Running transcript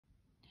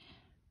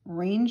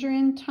Ranger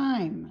in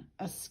Time,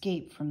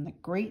 Escape from the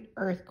Great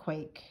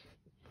Earthquake.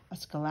 A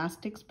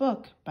Scholastic's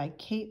book by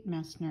Kate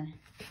Messner.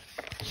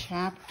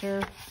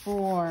 Chapter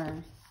 4,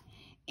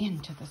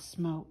 Into the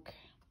Smoke.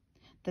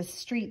 The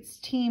streets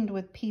teemed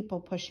with people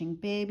pushing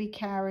baby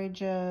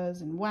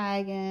carriages and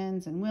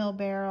wagons and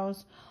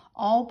wheelbarrows,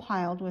 all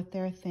piled with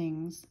their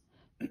things.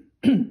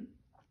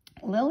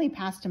 Lily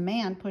passed a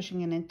man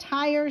pushing an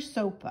entire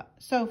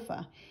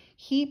sofa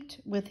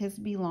heaped with his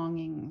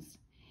belongings.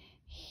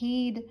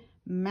 He'd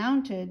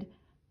mounted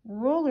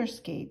roller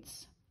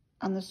skates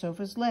on the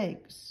sofa's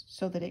legs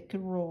so that it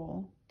could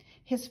roll.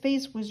 His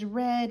face was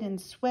red and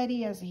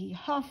sweaty as he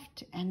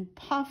huffed and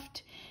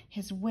puffed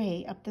his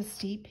way up the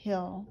steep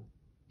hill.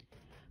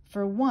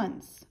 For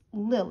once,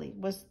 Lily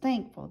was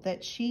thankful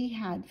that she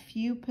had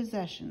few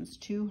possessions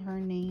to her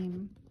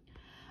name.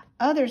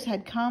 Others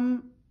had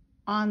come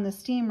on the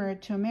steamer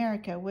to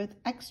America with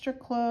extra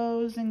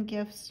clothes and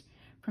gifts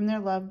from their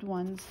loved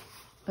ones,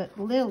 but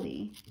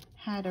Lily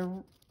had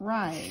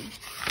arrived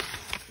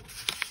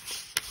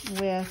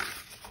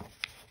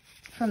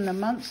from the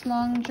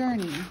months-long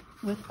journey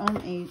with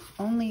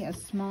only a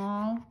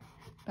small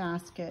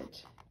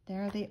basket.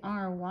 There they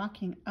are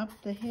walking up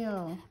the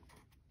hill.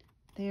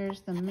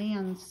 There's the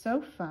man's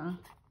sofa.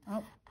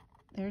 Oh,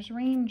 there's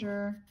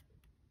Ranger.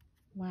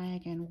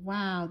 Wagon.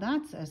 Wow,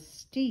 that's a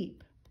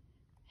steep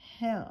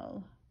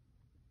hill.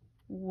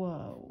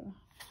 Whoa.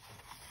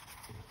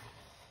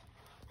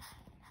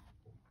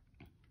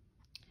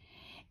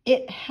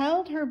 It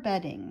held her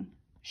bedding,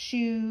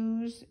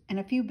 shoes, and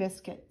a few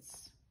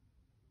biscuits.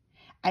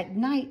 At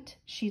night,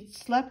 she'd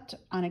slept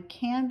on a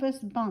canvas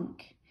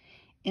bunk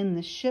in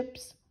the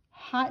ship's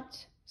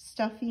hot,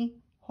 stuffy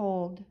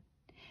hold.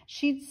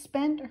 She'd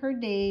spent her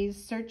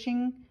days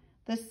searching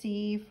the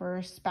sea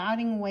for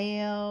spouting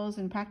whales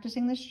and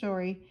practicing the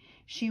story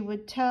she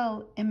would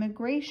tell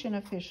immigration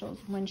officials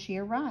when she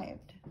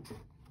arrived.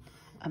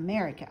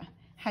 America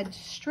had a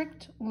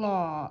strict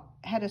law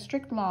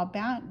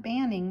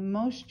banning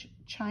most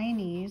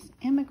Chinese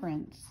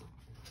immigrants.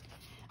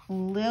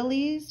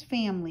 Lily's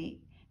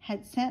family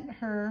had sent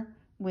her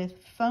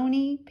with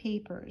phony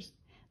papers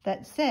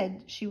that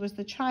said she was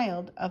the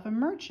child of a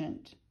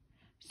merchant,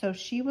 so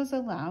she was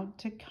allowed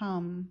to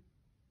come.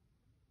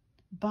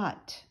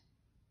 But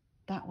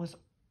that was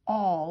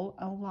all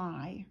a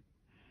lie.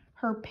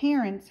 Her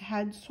parents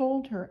had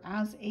sold her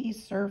as a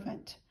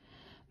servant.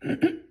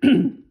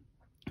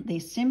 They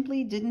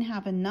simply didn't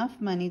have enough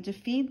money to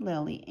feed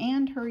Lily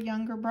and her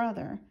younger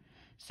brother,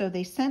 so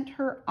they sent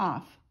her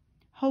off,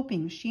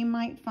 hoping she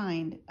might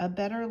find a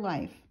better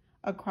life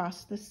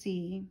across the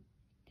sea.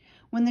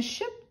 When the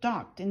ship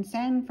docked in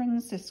San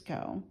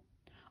Francisco,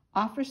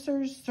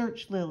 officers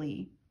searched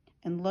Lily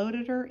and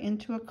loaded her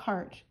into a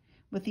cart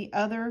with the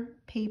other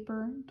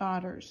paper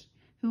daughters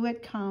who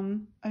had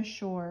come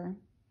ashore.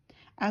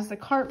 As the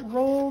cart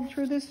rolled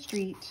through the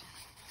street,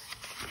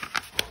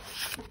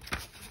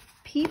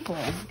 people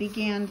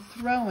began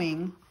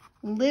throwing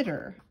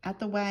litter at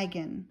the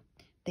wagon.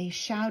 They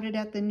shouted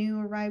at the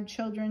new arrived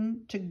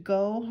children to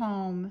go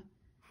home.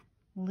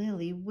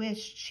 Lily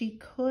wished she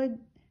could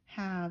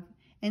have.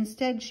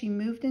 Instead, she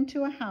moved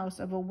into a house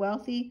of a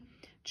wealthy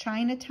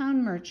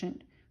Chinatown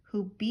merchant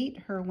who beat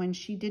her when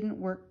she didn't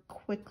work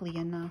quickly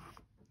enough.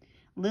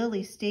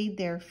 Lily stayed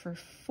there for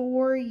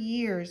 4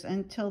 years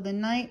until the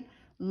night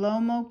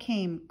Lomo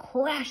came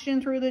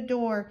crashing through the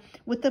door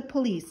with the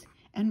police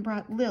and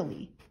brought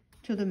Lily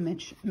to the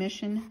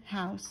mission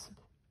house.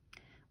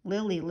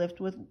 Lily lived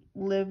with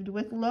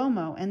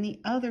Lomo and the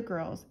other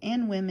girls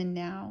and women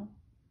now.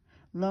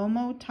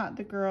 Lomo taught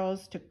the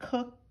girls to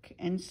cook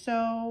and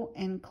sew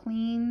and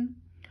clean,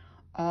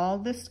 all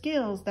the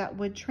skills that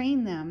would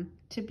train them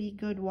to be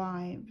good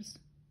wives.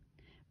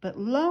 But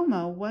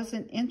Lomo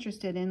wasn't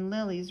interested in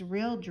Lily's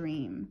real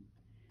dream,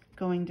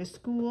 going to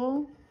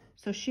school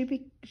so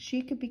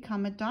she could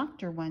become a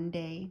doctor one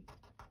day.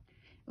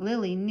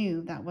 Lily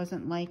knew that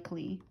wasn't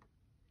likely.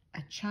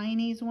 A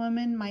Chinese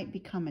woman might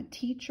become a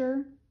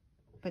teacher,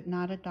 but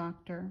not a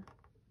doctor.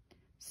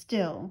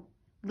 Still,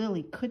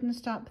 Lily couldn't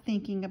stop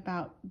thinking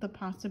about the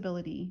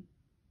possibility.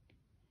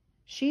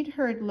 She'd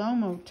heard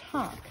Lomo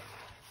talk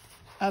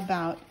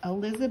about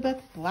Elizabeth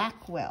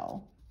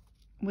Blackwell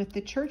with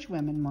the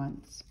churchwomen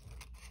once.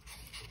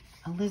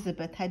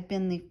 Elizabeth had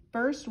been the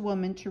first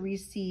woman to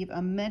receive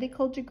a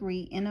medical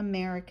degree in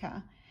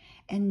America,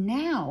 and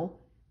now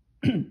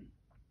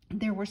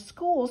there were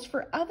schools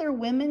for other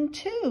women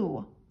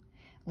too.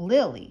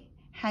 Lily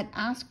had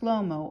asked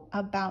Lomo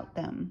about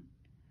them.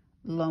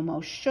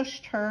 Lomo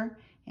shushed her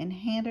and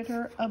handed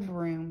her a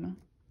broom.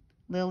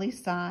 Lily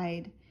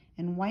sighed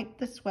and wiped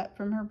the sweat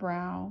from her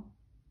brow.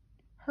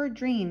 Her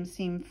dream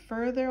seemed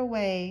further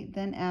away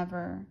than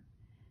ever.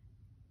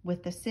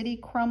 With the city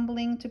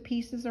crumbling to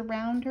pieces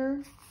around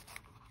her,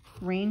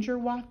 Ranger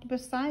walked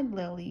beside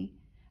Lily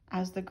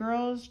as the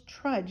girls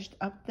trudged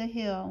up the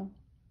hill.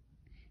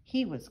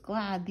 He was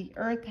glad the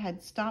earth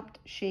had stopped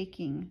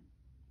shaking,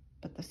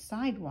 but the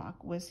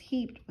sidewalk was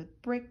heaped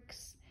with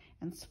bricks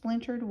and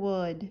splintered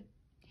wood.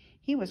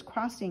 He was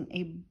crossing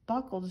a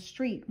buckled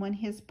street when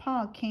his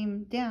paw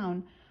came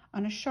down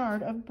on a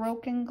shard of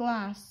broken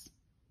glass.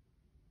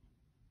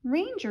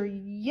 Ranger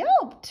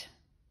yelped.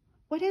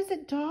 "What is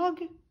it,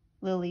 dog?"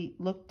 Lily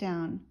looked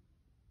down.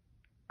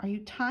 "Are you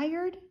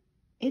tired?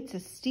 It's a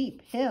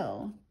steep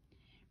hill."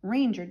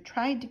 Ranger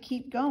tried to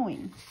keep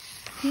going.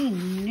 He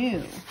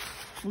knew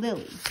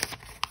Lily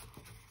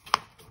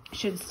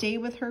should stay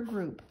with her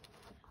group,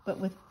 but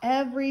with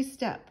every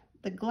step,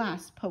 the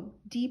glass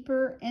poked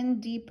deeper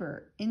and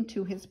deeper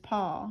into his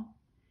paw.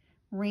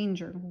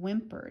 Ranger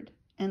whimpered,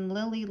 and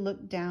Lily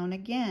looked down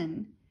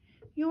again.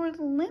 "You're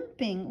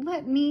limping.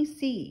 Let me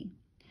see."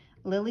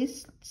 Lily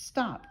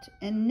stopped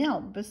and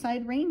knelt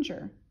beside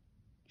Ranger.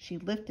 She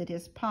lifted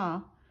his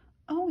paw.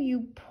 "Oh,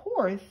 you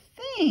poor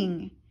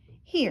thing.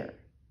 Here."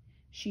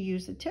 She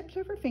used the tips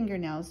of her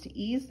fingernails to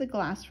ease the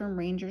glass from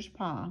Ranger's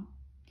paw.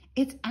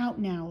 "It's out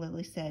now,"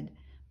 Lily said,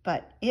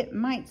 "but it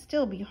might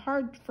still be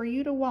hard for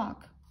you to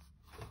walk.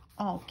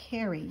 I'll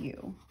carry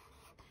you."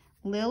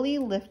 Lily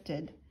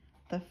lifted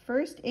the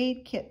first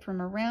aid kit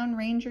from around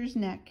Ranger's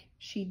neck.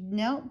 She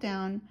knelt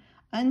down,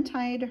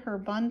 untied her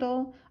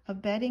bundle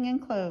of bedding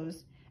and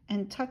clothes,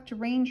 and tucked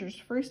Ranger's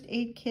first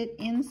aid kit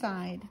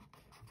inside.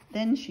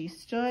 Then she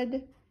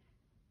stood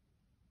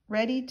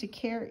ready to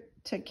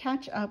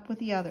catch up with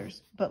the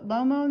others, but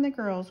Lomo and the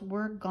girls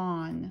were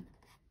gone.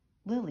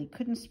 Lily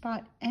couldn't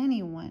spot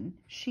anyone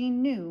she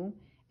knew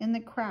in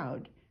the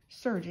crowd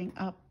surging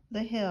up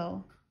the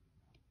hill.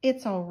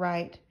 "It's all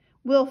right.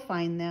 We'll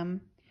find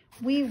them.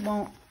 We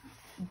won't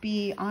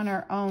be on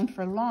our own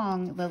for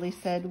long," Lily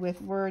said the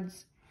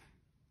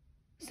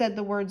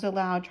words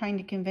aloud, trying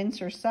to convince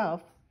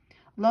herself.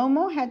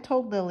 Lomo had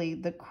told Lily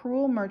the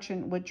cruel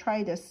merchant would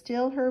try to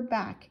steal her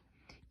back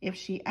if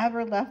she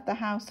ever left the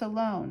house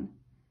alone.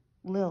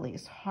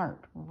 Lily's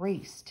heart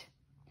raced.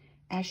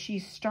 As she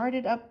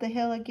started up the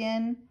hill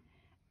again,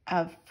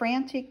 a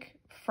frantic,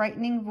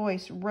 frightening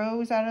voice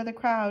rose out of the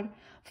crowd.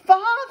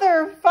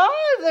 "Father!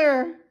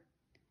 Father!"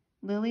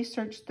 Lily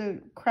searched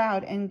the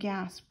crowd and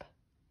gasped.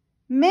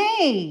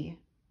 "May!"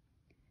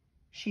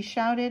 She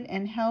shouted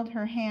and held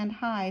her hand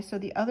high so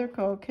the other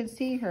girl could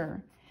see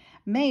her.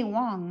 May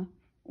Wang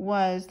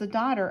was the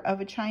daughter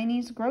of a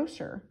Chinese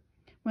grocer.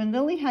 When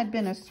Lily had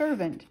been a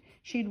servant,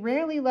 she'd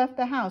rarely left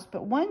the house,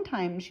 but one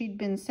time she'd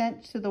been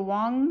sent to the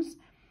Wang's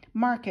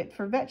market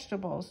for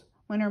vegetables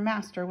when her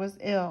master was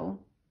ill.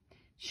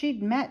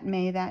 She'd met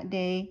May that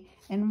day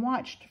and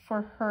watched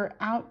for her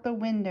out the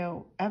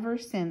window ever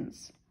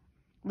since.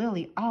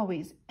 Lily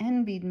always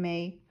envied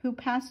May, who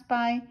passed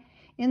by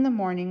in the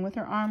morning with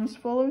her arms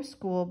full of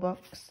school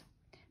books.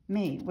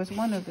 May was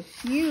one of the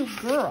few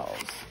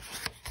girls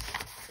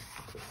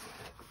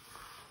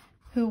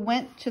who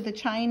went to the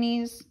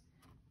Chinese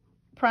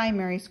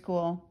primary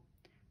school.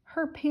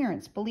 Her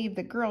parents believed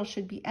that girls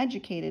should be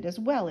educated as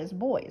well as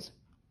boys.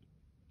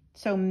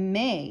 So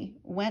May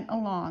went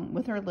along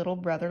with her little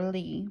brother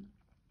Lee.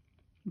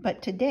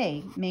 But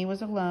today, May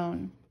was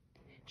alone.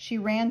 She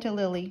ran to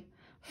Lily.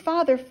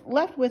 "Father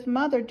left with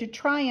Mother to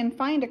try and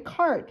find a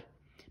cart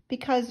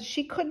because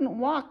she couldn't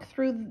walk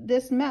through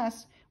this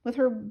mess with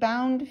her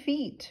bound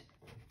feet.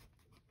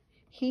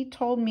 He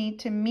told me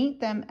to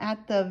meet them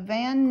at the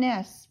Van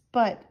Ness,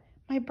 but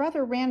my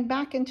brother ran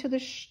back into the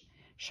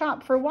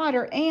shop for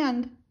water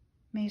and..."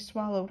 May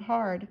swallowed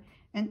hard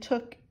and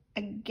took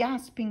a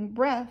gasping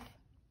breath.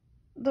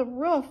 "The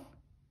roof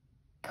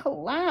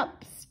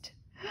collapsed.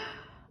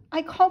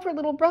 I called for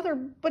little brother,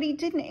 but he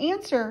didn't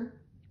answer.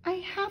 I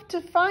have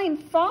to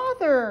find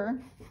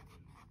Father."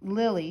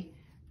 Lily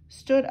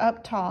stood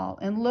up tall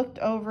and looked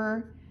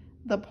over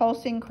the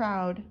pulsing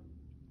crowd.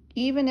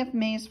 Even if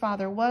May's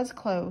father was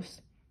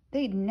close,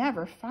 they'd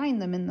never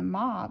find them in the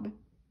mob.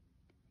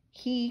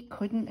 He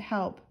couldn't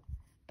help,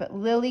 but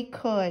Lily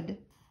could.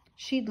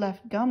 She'd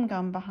left Gum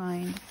Gum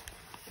behind.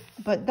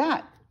 But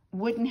that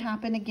wouldn't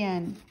happen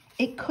again.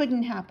 It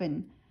couldn't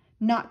happen.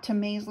 Not to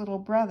May's little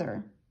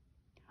brother.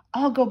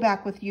 "I'll go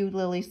back with you,"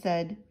 Lily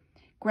said,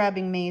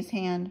 grabbing May's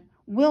hand.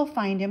 "We'll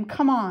find him.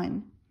 Come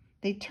on."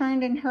 They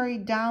turned and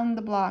hurried down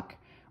the block.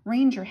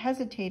 Ranger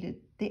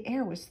hesitated. The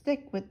air was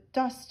thick with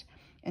dust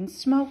and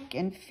smoke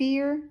and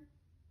fear.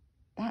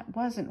 That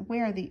wasn't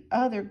where the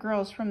other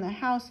girls from the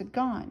house had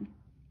gone.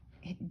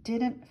 It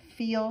didn't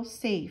feel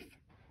safe.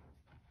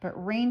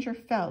 But Ranger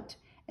felt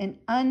an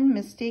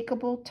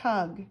unmistakable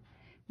tug.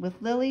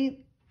 With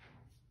Lily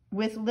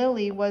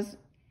was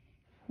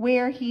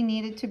where he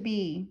needed to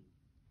be.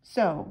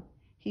 So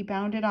he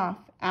bounded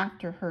off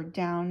after her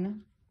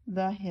down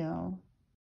the hill.